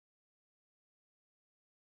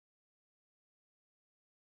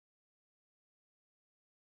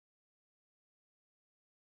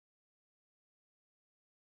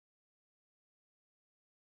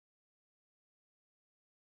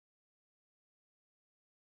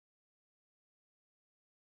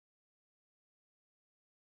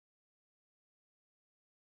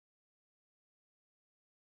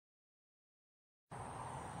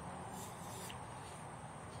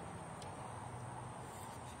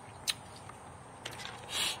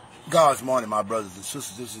God's morning, my brothers and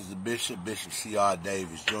sisters. This is the Bishop C.R.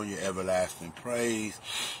 Davis, Jr., Everlasting Praise,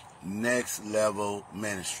 Next Level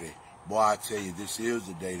Ministry. Boy, I tell you, this is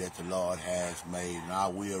the day that the Lord has made, and I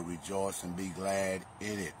will rejoice and be glad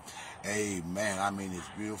in it. Amen. I mean, it's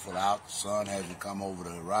beautiful out. The sun hasn't come over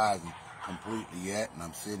the horizon completely yet, and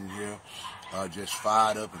I'm sitting here just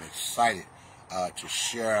fired up and excited to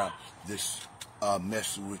share this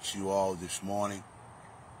message with you all this morning,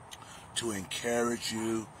 to encourage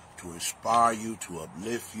you, to inspire you, to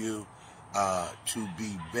uplift you, to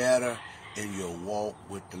be better in your walk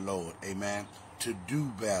with the Lord. Amen. To do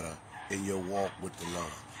better in your walk with the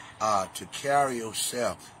Lord. To carry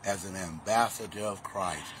yourself as an ambassador of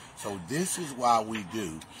Christ. So this is why we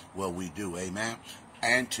do what we do. Amen.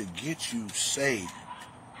 And to get you saved,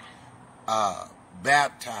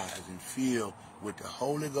 baptized and filled with the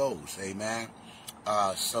Holy Ghost. Amen.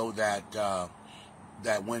 So that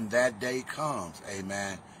that when that day comes,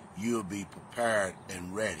 amen, you'll be prepared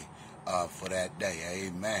and ready for that day.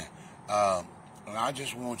 Amen. And I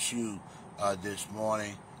just want you this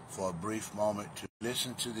morning for a brief moment to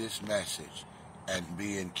listen to this message and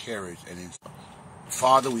be encouraged and inspired.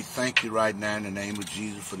 Father, we thank you right now in the name of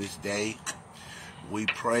Jesus for this day. We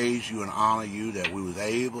praise you and honor you that we was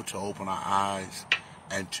able to open our eyes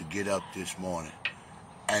and to get up this morning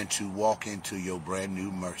and to walk into your brand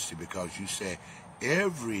new mercy, because you said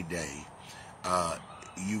every day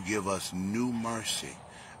you give us new mercy,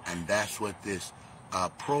 and that's what this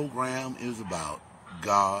program is about.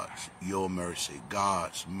 Your mercy,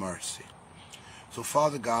 God's mercy. So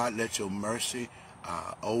Father God, let your mercy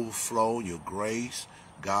overflow, your grace,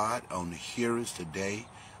 God, on the hearers today,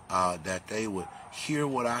 that they would hear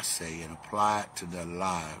what I say and apply it to their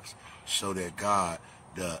lives, so that God,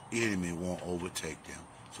 the enemy, won't overtake them.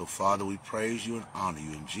 So Father, we praise you and honor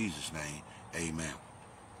you in Jesus' name. Amen.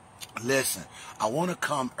 Listen, I want to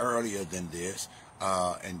come earlier than this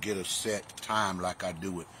and get a set time like I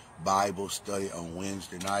do with Bible study on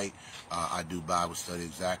Wednesday night. I do Bible study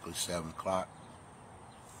exactly 7 o'clock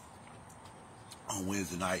on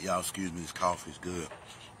Wednesday night. Y'all excuse me, this coffee is good.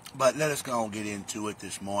 But let us go and get into it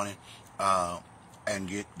this morning and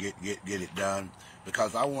get it done,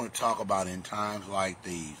 because I want to talk about in times like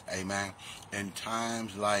these. Amen. In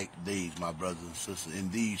times like these, my brothers and sisters,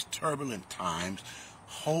 in these turbulent times,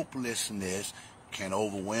 hopelessness can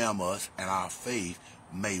overwhelm us and our faith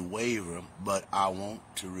may waver, but I want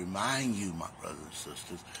to remind you, my brothers and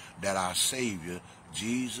sisters, that our Savior,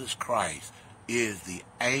 Jesus Christ, is the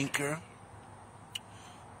anchor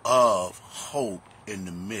of hope in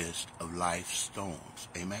the midst of life's storms.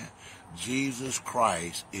 Amen. Jesus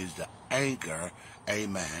Christ is the anchor,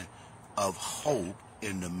 amen, of hope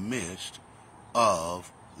in the midst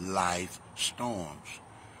of life storms.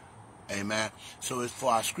 Amen. So as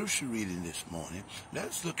for our scripture reading this morning,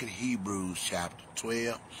 let's look at Hebrews chapter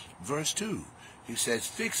 12, verse 2. He says,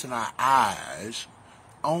 fixing our eyes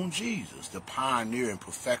on Jesus, the pioneer and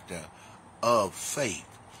perfecter of faith.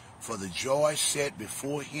 For the joy set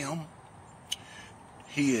before him,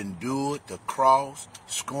 he endured the cross,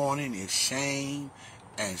 scorning its shame,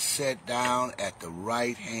 and sat down at the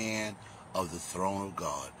right hand of the throne of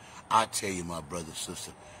God. I tell you, my brother and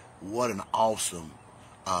sister, what an awesome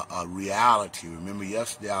reality. Remember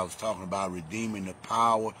yesterday I was talking about redeeming the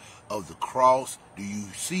power of the cross. Do you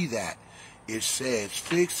see that? It says,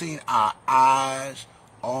 fixing our eyes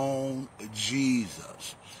on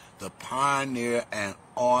Jesus, the pioneer and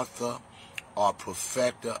author or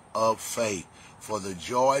perfecter of faith. For the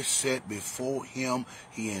joy set before him,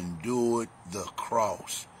 he endured the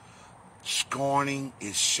cross, scorning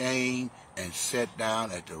its shame, and sat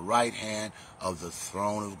down at the right hand of the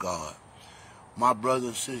throne of God. My brothers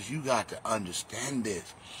and sisters, you got to understand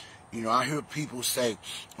this. You know, I hear people say,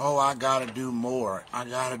 oh, I got to do more. I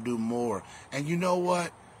got to do more. And you know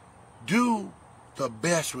what? Do the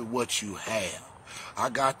best with what you have. I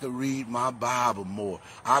got to read my Bible more.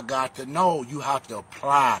 I got to know you have to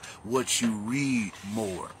apply what you read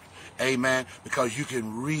more. Amen. Because you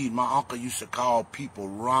can read. My uncle used to call people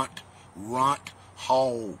runt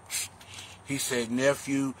holes. He said,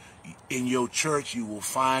 nephew, in your church you will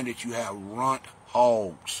find that you have runt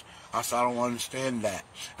hogs. I said, I don't understand that.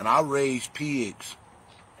 And I raised pigs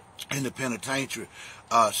in the penitentiary,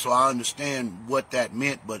 so I understand what that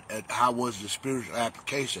meant, but how was the spiritual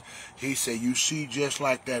application? He said, you see, just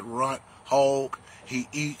like that runt hog, he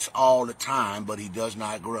eats all the time, but he does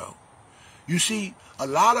not grow. You see, a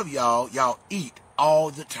lot of y'all eat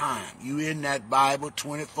all the time. You in that Bible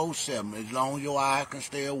 24/7. As long as your eyes can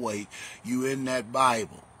stay awake, you in that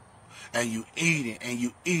Bible. and you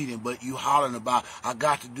eating, but you hollering about, I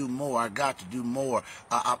got to do more, I got to do more,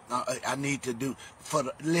 I need to do,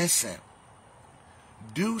 listen,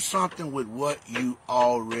 do something with what you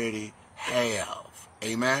already have,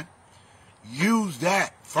 amen? Use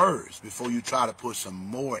that first before you try to put some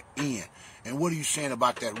more in. And what are you saying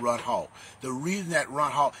about that runt hog? The reason that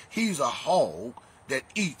runt hog, he's a hog that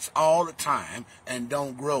eats all the time and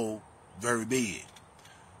don't grow very big.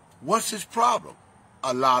 What's his problem?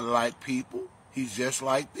 A lot like people. He's just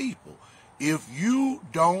like people. If you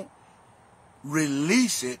don't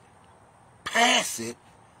release it, pass it,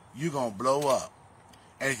 you're going to blow up.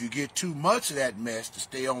 And if you get too much of that mess to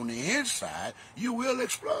stay on the inside, you will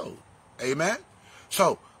explode. Amen?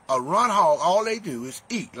 So, a runt hog, all they do is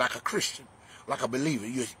eat like a Christian, like a believer.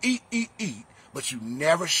 You just eat, but you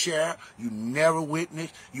never share, you never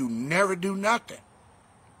witness, you never do nothing.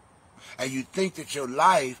 And you think that your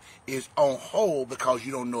life is on hold because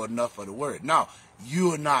you don't know enough of the word. No,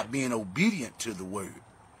 you are not being obedient to the word.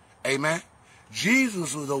 Amen?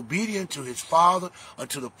 Jesus was obedient to his Father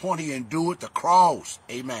until the point he endured the cross.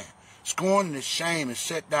 Amen. Scorning his shame and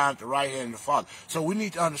sat down at the right hand of the Father. So we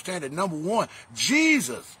need to understand that, number one,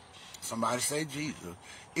 Jesus, somebody say Jesus,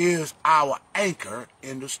 is our anchor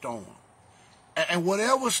in the storm. And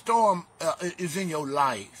whatever storm is in your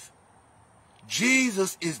life,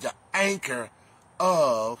 Jesus is the anchor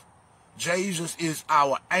Jesus is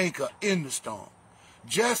our anchor in the storm.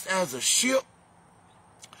 Just as a ship's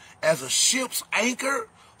anchor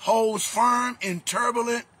holds firm in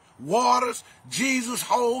turbulent waters, Jesus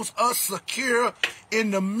holds us secure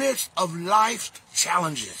in the midst of life's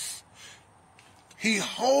challenges. He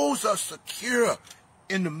holds us secure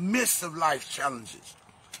in the midst of life's challenges.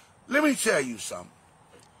 Let me tell you something.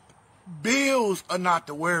 Bills are not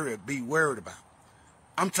to be worried about.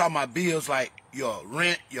 I'm talking about bills like your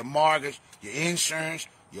rent, your mortgage, your insurance,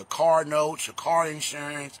 your car notes, your car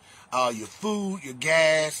insurance, your food, your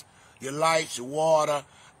gas, your lights, your water.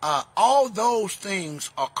 All those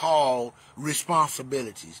things are called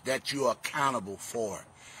responsibilities that you're accountable for.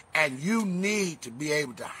 And you need to be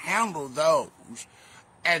able to handle those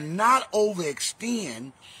and not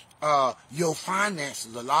overextend your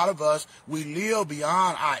finances. A lot of us, we live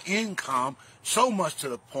beyond our income so much to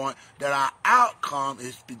the point that our outcome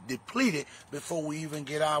is depleted before we even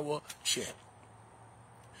get our check.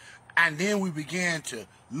 And then we begin to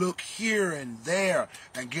look here and there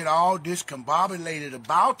and get all discombobulated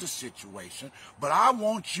about the situation. But I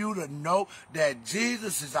want you to know that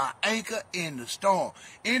Jesus is our anchor in the storm.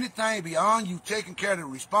 Anything beyond you taking care of the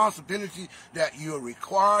responsibility that you're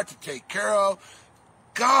required to take care of,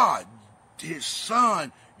 God, his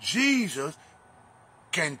son, Jesus,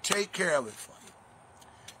 can take care of it for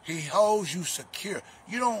you. He holds you secure.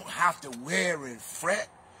 You don't have to worry and fret.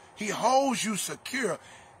 He holds you secure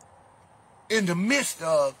in the midst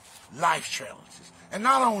of life challenges. And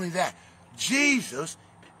not only that, Jesus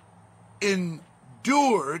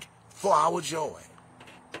endured for our joy.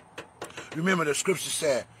 Remember the scripture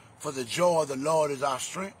said, for the joy of the Lord is our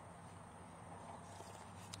strength.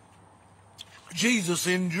 Jesus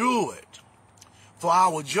endured for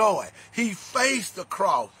our joy. He faced the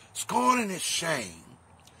cross, scorning its shame,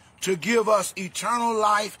 to give us eternal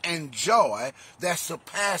life and joy that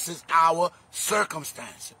surpasses our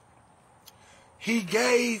circumstances. He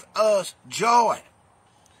gave us joy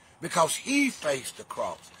because he faced the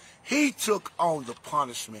cross. He took on the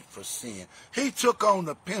punishment for sin. He took on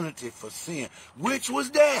the penalty for sin, which was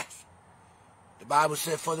death. The Bible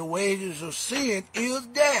said, for the wages of sin is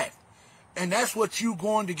death. And that's what you're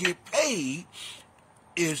going to get paid,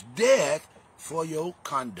 is death for your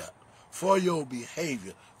conduct, for your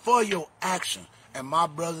behavior, for your action. And my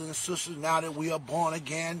brothers and sisters, now that we are born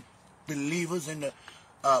again believers in the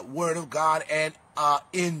Word of God and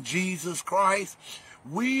in Jesus Christ,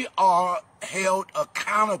 we are held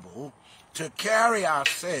accountable to carry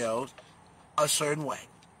ourselves a certain way.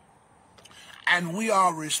 And we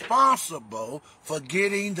are responsible for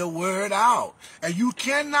getting the word out. And you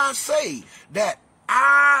cannot say that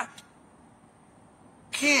I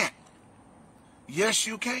can't. Yes,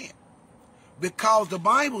 you can. Because the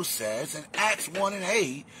Bible says in Acts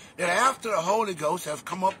 1:8 that after the Holy Ghost has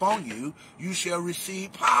come upon you, you shall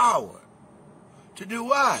receive power. To do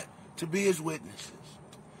what? To be his witnesses.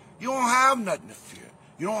 You don't have nothing to fear.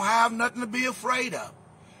 You don't have nothing to be afraid of.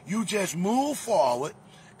 You just move forward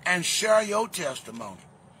and share your testimony.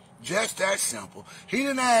 Just that simple. He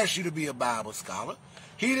didn't ask you to be a Bible scholar.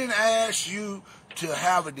 He didn't ask you to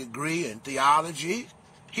have a degree in theology.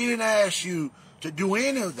 He didn't ask you to do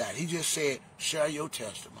any of that. He just said, share your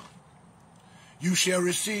testimony. You shall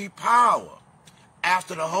receive power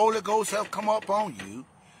after the Holy Ghost have come upon you,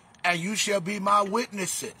 and you shall be my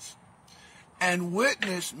witnesses. And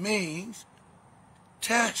witness means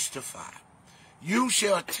testify. You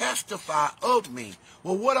shall testify of me.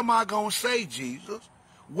 Well, what am I going to say, Jesus?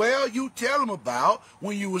 Well, you tell them about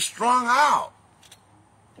when you were strung out,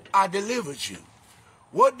 I delivered you.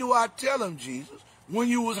 What do I tell them, Jesus? When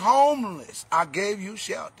you was homeless, I gave you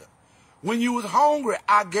shelter. When you was hungry,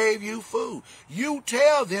 I gave you food. You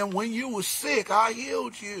tell them when you was sick, I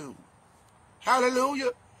healed you.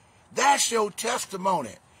 Hallelujah. That's your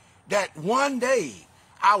testimony. That one day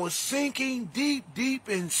I was sinking deep, deep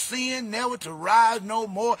in sin, never to rise no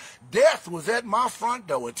more. Death was at my front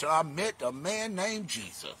door until I met a man named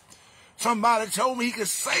Jesus. Somebody told me he could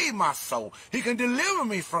save my soul. He can deliver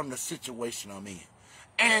me from the situation I'm in.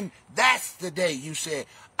 And that's the day you said,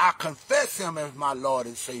 I confess him as my Lord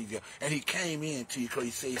and Savior. And he came in to you because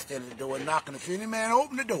he said he stood at the door knocking. If any man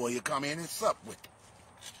open the door, he'll come in and sup with him.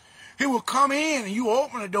 He would come in and you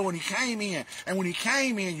open the door and he came in. And when he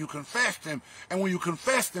came in, you confessed him. And when you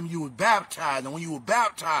confessed him, you were baptized. And when you were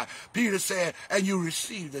baptized, Peter said, and you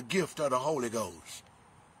received the gift of the Holy Ghost.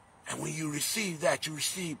 And when you receive that, you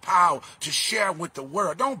receive power to share with the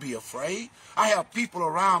world. Don't be afraid. I have people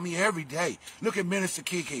around me every day. Look at Minister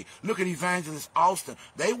Kiki. Look at Evangelist Austin.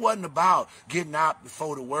 They wasn't about getting out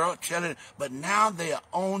before the world, telling, but now they are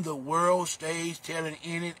on the world stage telling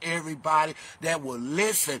everybody that will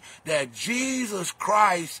listen that Jesus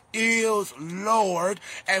Christ is Lord.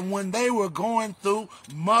 And when they were going through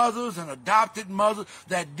mothers and adopted mothers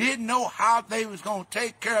that didn't know how they was going to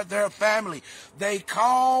take care of their family, they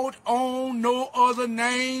called on no other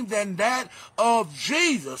name than that of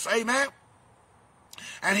Jesus. Amen.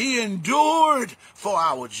 And he endured for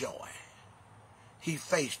our joy. He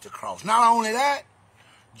faced the cross. Not only that,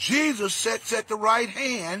 Jesus sits at the right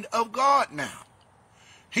hand of God now.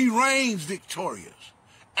 He reigns victorious.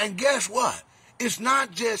 And guess what? It's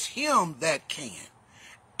not just him that can.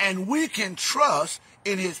 And we can trust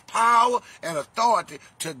in his power and authority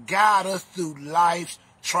to guide us through life's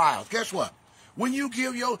trials. Guess what? When you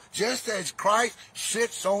give just as Christ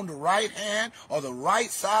sits on the right hand or the right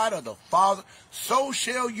side of the Father, so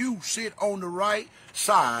shall you sit on the right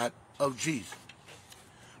side of Jesus.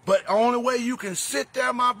 But the only way you can sit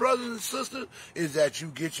there, my brothers and sisters, is that you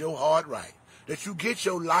get your heart right, that you get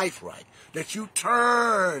your life right, that you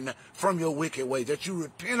turn from your wicked ways, that you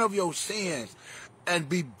repent of your sins and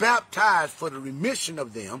be baptized for the remission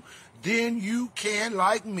of them. Then you can,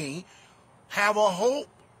 like me, have a hope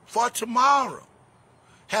for tomorrow.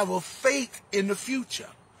 Have a faith in the future,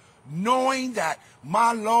 knowing that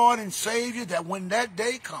my Lord and Savior, that when that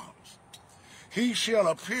day comes, he shall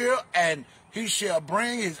appear and he shall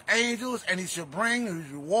bring his angels and he shall bring his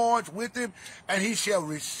rewards with him and he shall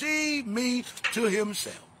receive me to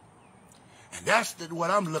himself. And that's what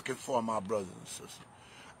I'm looking for, my brothers and sisters.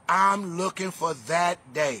 I'm looking for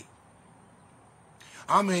that day.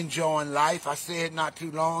 I'm enjoying life. I said not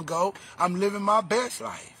too long ago, I'm living my best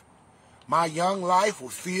life. My young life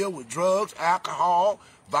was filled with drugs, alcohol,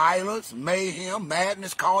 violence, mayhem,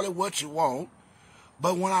 madness, call it what you want.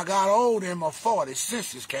 But when I got older in my 40s,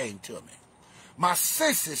 senses came to me. My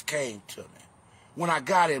senses came to me when I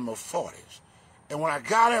got in my 40s. And when I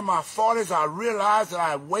got in my 40s, I realized that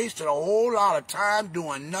I had wasted a whole lot of time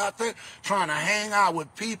doing nothing, trying to hang out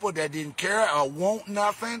with people that didn't care or want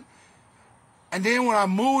nothing. And then when I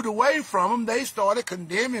moved away from them, they started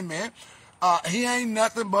condemning me. He ain't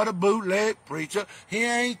nothing but a bootleg preacher. He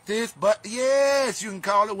ain't this, but yes, you can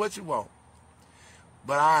call it what you want.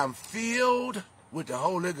 But I am filled with the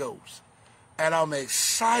Holy Ghost. And I'm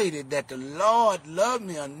excited that the Lord loved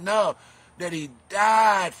me enough that he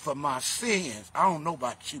died for my sins. I don't know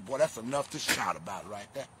about you, boy. That's enough to shout about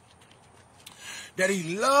right there. That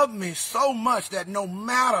he loved me so much that no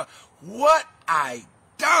matter what I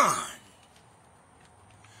done,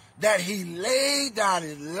 that he laid down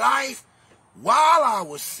his life while I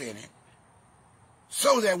was sinning,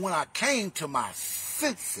 so that when I came to my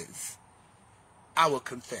senses, I would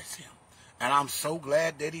confess him. And I'm so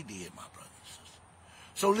glad that he did, my brothers and sisters.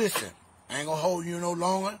 So listen, I ain't going to hold you no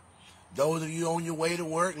longer. Those of you on your way to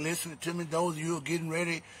work, listening to me. Those of you who are getting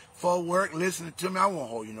ready for work, listening to me. I won't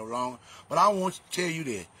hold you no longer. But I want to tell you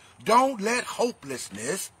this. Don't let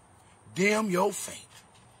hopelessness dim your faith.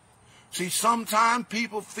 See, sometimes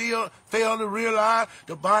people fail to realize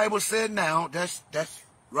the Bible said now, that's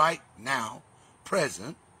right now,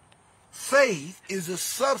 present. Faith is a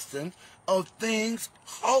substance of things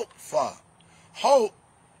hoped for. Hope,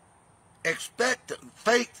 expect,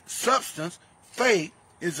 faith, substance, faith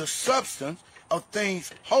is a substance of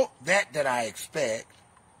things hope that I expect.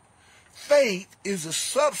 Faith is a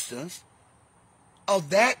substance of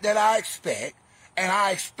that I expect, And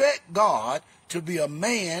I expect God to be a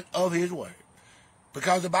man of his word.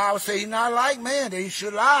 Because the Bible says he's not like man that he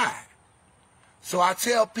should lie. So I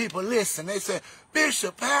tell people, listen, they say,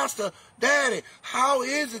 Bishop, Pastor, Daddy, how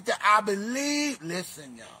is it that I believe?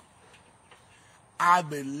 Listen, y'all. I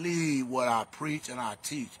believe what I preach and I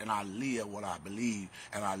teach, and I live what I believe,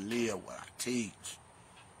 and I live what I teach.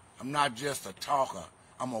 I'm not just a talker.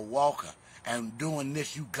 I'm a walker. And doing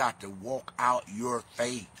this, you got to walk out your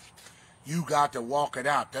faith. You got to walk it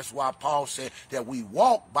out. That's why Paul said that we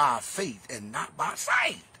walk by faith and not by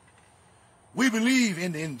sight. We believe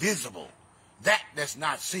in the invisible, that's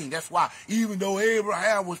not seen. That's why even though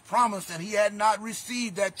Abraham was promised and he had not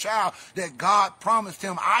received that child that God promised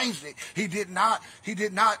him, Isaac, he did not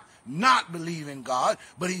believe in God,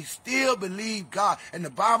 but he still believed God. And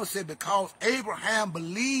the Bible said because Abraham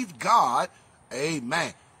believed God,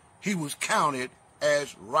 amen, he was counted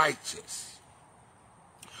as righteous.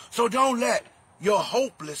 So don't let your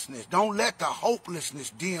hopelessness, don't let the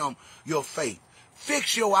hopelessness dim your faith.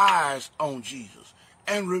 Fix your eyes on Jesus.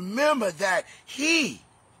 And remember that he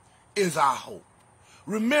is our hope.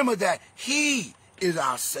 Remember that he is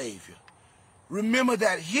our Savior. Remember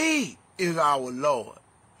that he is our Lord.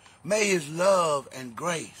 May his love and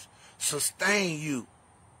grace sustain you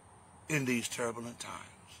in these turbulent times.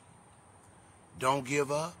 Don't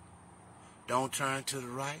give up. Don't turn to the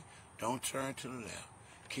right. Don't turn to the left.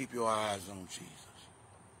 Keep your eyes on Jesus.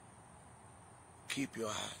 Keep your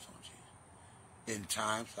eyes on Jesus. In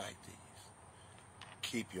times like these,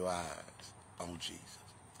 keep your eyes on Jesus.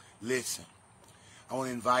 Listen, I want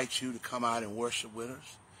to invite you to come out and worship with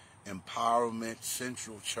us. Empowerment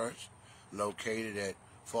Central Church, located at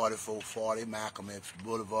 4440 Malcolm X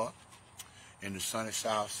Boulevard in the sunny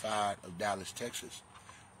south side of Dallas, Texas.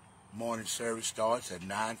 Morning service starts at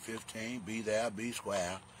 9:15. Be there, be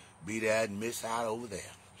square. Be there and miss out over there.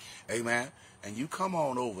 Amen. And you come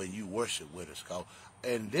on over and you worship with us. Because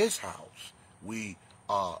in this house, we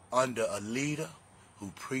are under a leader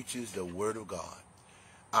who preaches the word of God.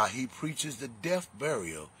 He preaches the death,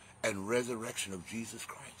 burial, and resurrection of Jesus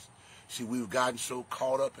Christ. See, we've gotten so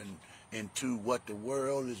caught up into what the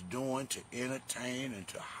world is doing to entertain and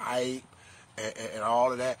to hype and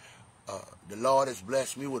all of that. The Lord has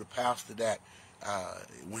blessed me with a pastor that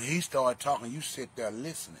when he started talking, you sit there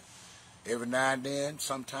listening. Every now and then,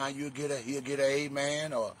 sometimes he'll get an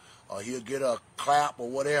amen or he'll get a clap or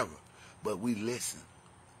whatever. But we listen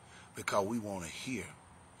because we want to hear.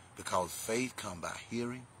 Because faith comes by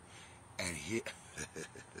hearing, and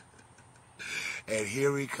and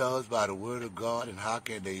hearing comes by the word of God. And how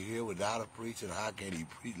can they hear without a preacher? And how can he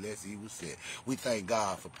preach lest he was said? We thank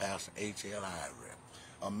God for Pastor H.L. Iram,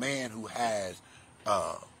 a man who has,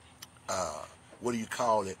 a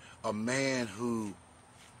man who,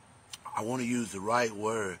 I want to use the right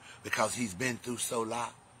word because he's been through he's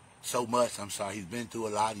been through a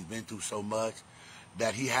lot, he's been through so much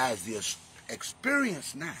that he has the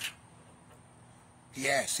experience now.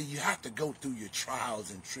 See, you have to go through your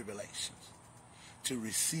trials and tribulations to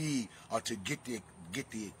receive or to get the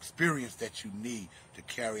experience that you need to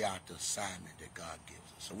carry out the assignment that God gives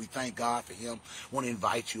us. So we thank God for him. I want to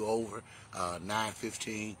invite you over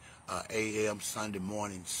 9:15 a.m. Sunday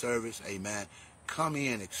morning service. Amen. Come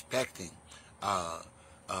in expecting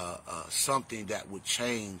something that would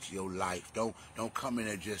change your life. Don't come in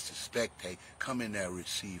there just to spectate. Come in there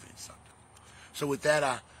receiving something. So with that,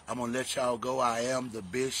 I'm going to let y'all go. I am the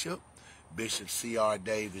Bishop, Bishop C.R.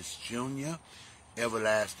 Davis Jr.,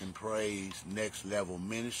 Everlasting Praise, Next Level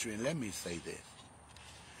Ministry. And let me say this.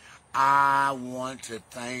 I want to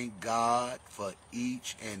thank God for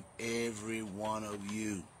each and every one of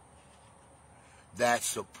you that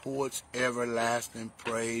supports Everlasting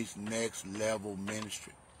Praise, Next Level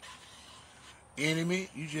Ministry. Enemy,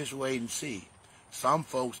 you just wait and see. Some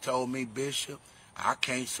folks told me, Bishop, I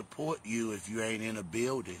can't support you if you ain't in a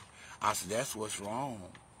building. I said, that's what's wrong.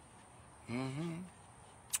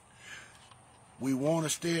 We want to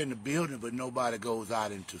stay in the building, but nobody goes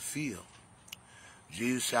out into the field.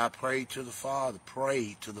 Jesus shall pray to the Father,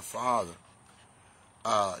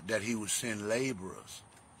 that he would send laborers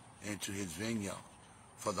into his vineyard.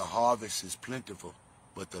 For the harvest is plentiful,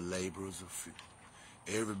 but the laborers are few.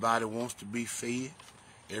 Everybody wants to be fed.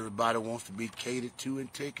 Everybody wants to be catered to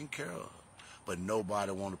and taken care of. But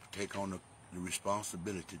nobody wants to take on the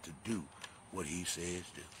responsibility to do what he says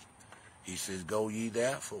do. He says, go ye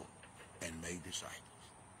therefore and make disciples.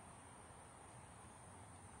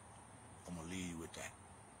 I'm going to leave you with that.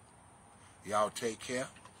 Y'all take care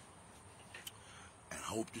and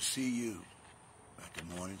hope to see you at the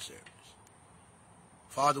morning service.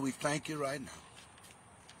 Father, we thank you right now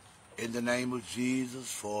in the name of Jesus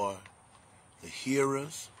for the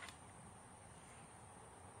hearers,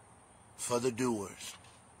 for the doers.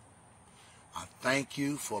 I thank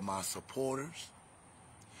you for my supporters,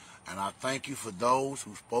 and I thank you for those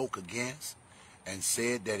who spoke against and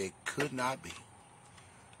said that it could not be.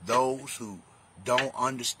 Those who don't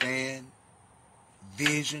understand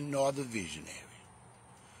vision nor the visionary.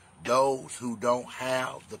 Those who don't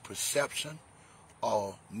have the perception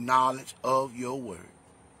or knowledge of your word.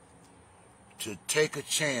 To take a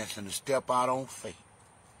chance and to step out on faith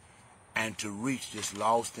and to reach this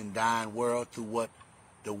lost and dying world through what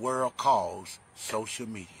the world calls social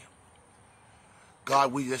media.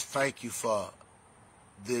 God, we just thank you for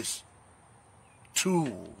this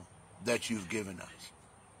tool that you've given us.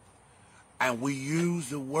 And we use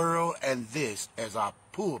the world and this as our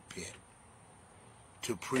pulpit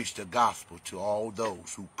to preach the gospel to all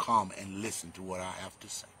those who come and listen to what I have to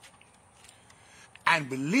say. And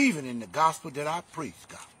believing in the gospel that I preach,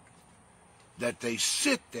 God, that they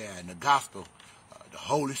sit there in the gospel, the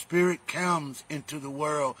Holy Spirit comes into the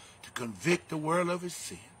world to convict the world of its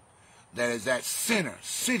sin. That is that sinner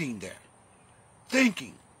sitting there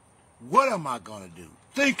thinking, what am I going to do?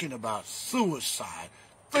 Thinking about suicide,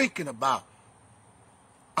 thinking about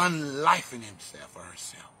unlifing himself or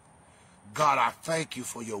herself. God, I thank you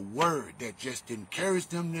for your word that just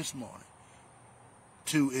encouraged them this morning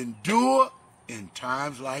to endure in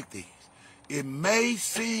times like these. It may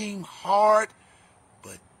seem hard,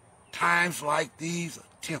 but times like these are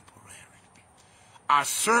temporary. Our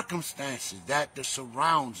circumstances that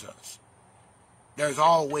surrounds us, there's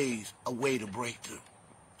always a way to break through.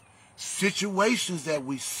 Situations that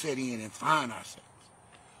we sit in and find ourselves,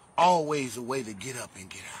 always a way to get up and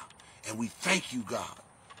get out. And we thank you, God,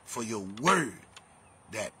 for your word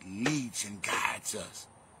that leads and guides us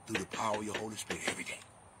through the power of your Holy Spirit every day.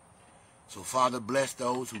 So, Father, bless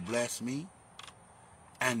those who bless me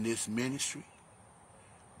and this ministry.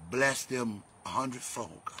 Bless them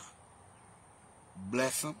 100-fold, God.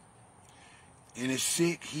 Bless them. Any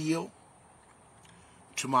sick, heal.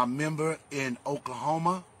 To my member in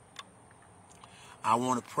Oklahoma, I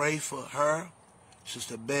want to pray for her,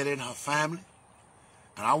 Sister Betty and her family.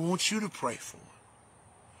 And I want you to pray for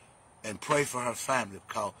her. And pray for her family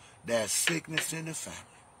because there's sickness in the family.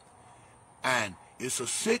 And it's a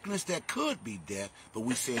sickness that could be death, but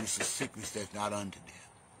we say it's a sickness that's not unto death.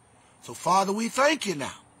 So, Father, we thank you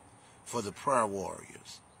now for the prayer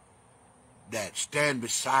warriors that stand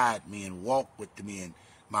beside me and walk with me and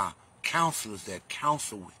my counselors that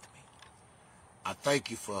counsel with me. I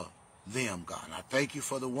thank you for them, God. I thank you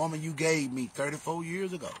for the woman you gave me 34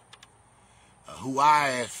 years ago, who I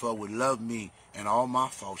asked for would love me and all my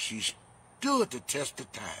faults. She stood the test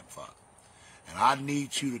of time, Father. And I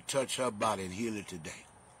need you to touch her body and heal it today.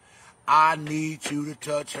 I need you to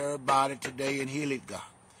touch her body today and heal it, God.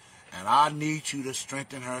 And I need you to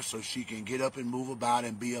strengthen her so she can get up and move about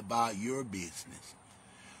and be about your business.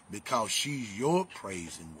 Because she's your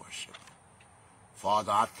praise and worship.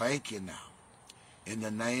 Father, I thank you now. In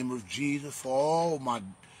the name of Jesus, for all my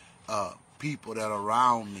people that are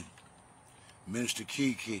around me. Minister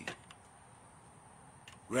Kiki,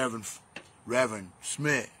 Reverend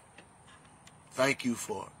Smith. Thank you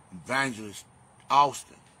for Evangelist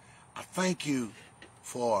Austin. I thank you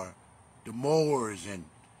for the Moors, and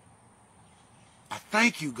I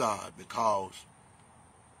thank you, God, because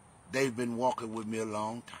they've been walking with me a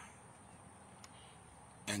long time.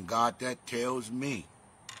 And God, that tells me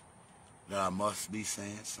that I must be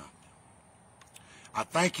saying something. I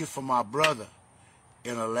thank you for my brother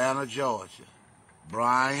in Atlanta, Georgia,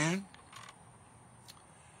 Brian,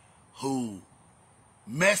 who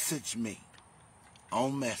messaged me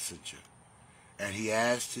on Messenger, and he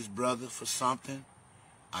asked his brother for something.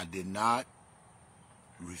 I did not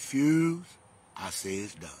refuse. I said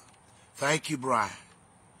it's done. Thank you, Brian.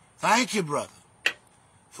 Thank you, brother,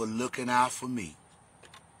 for looking out for me.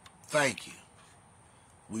 Thank you.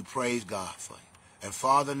 We praise God for you. And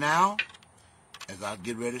Father, now, as I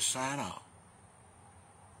get ready to sign off,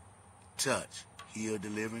 touch, heal,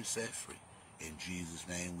 deliver, and set free. In Jesus'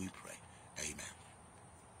 name we pray. Amen.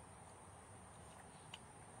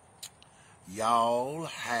 Y'all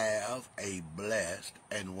have a blessed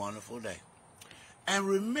and wonderful day. And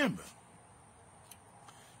remember,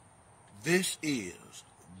 this is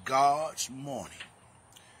God's morning,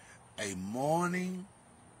 a morning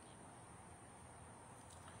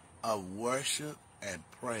of worship and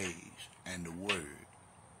praise and the word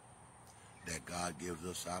that God gives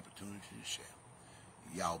us opportunity to share.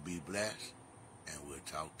 Y'all be blessed, and we'll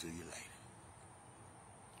talk to you later.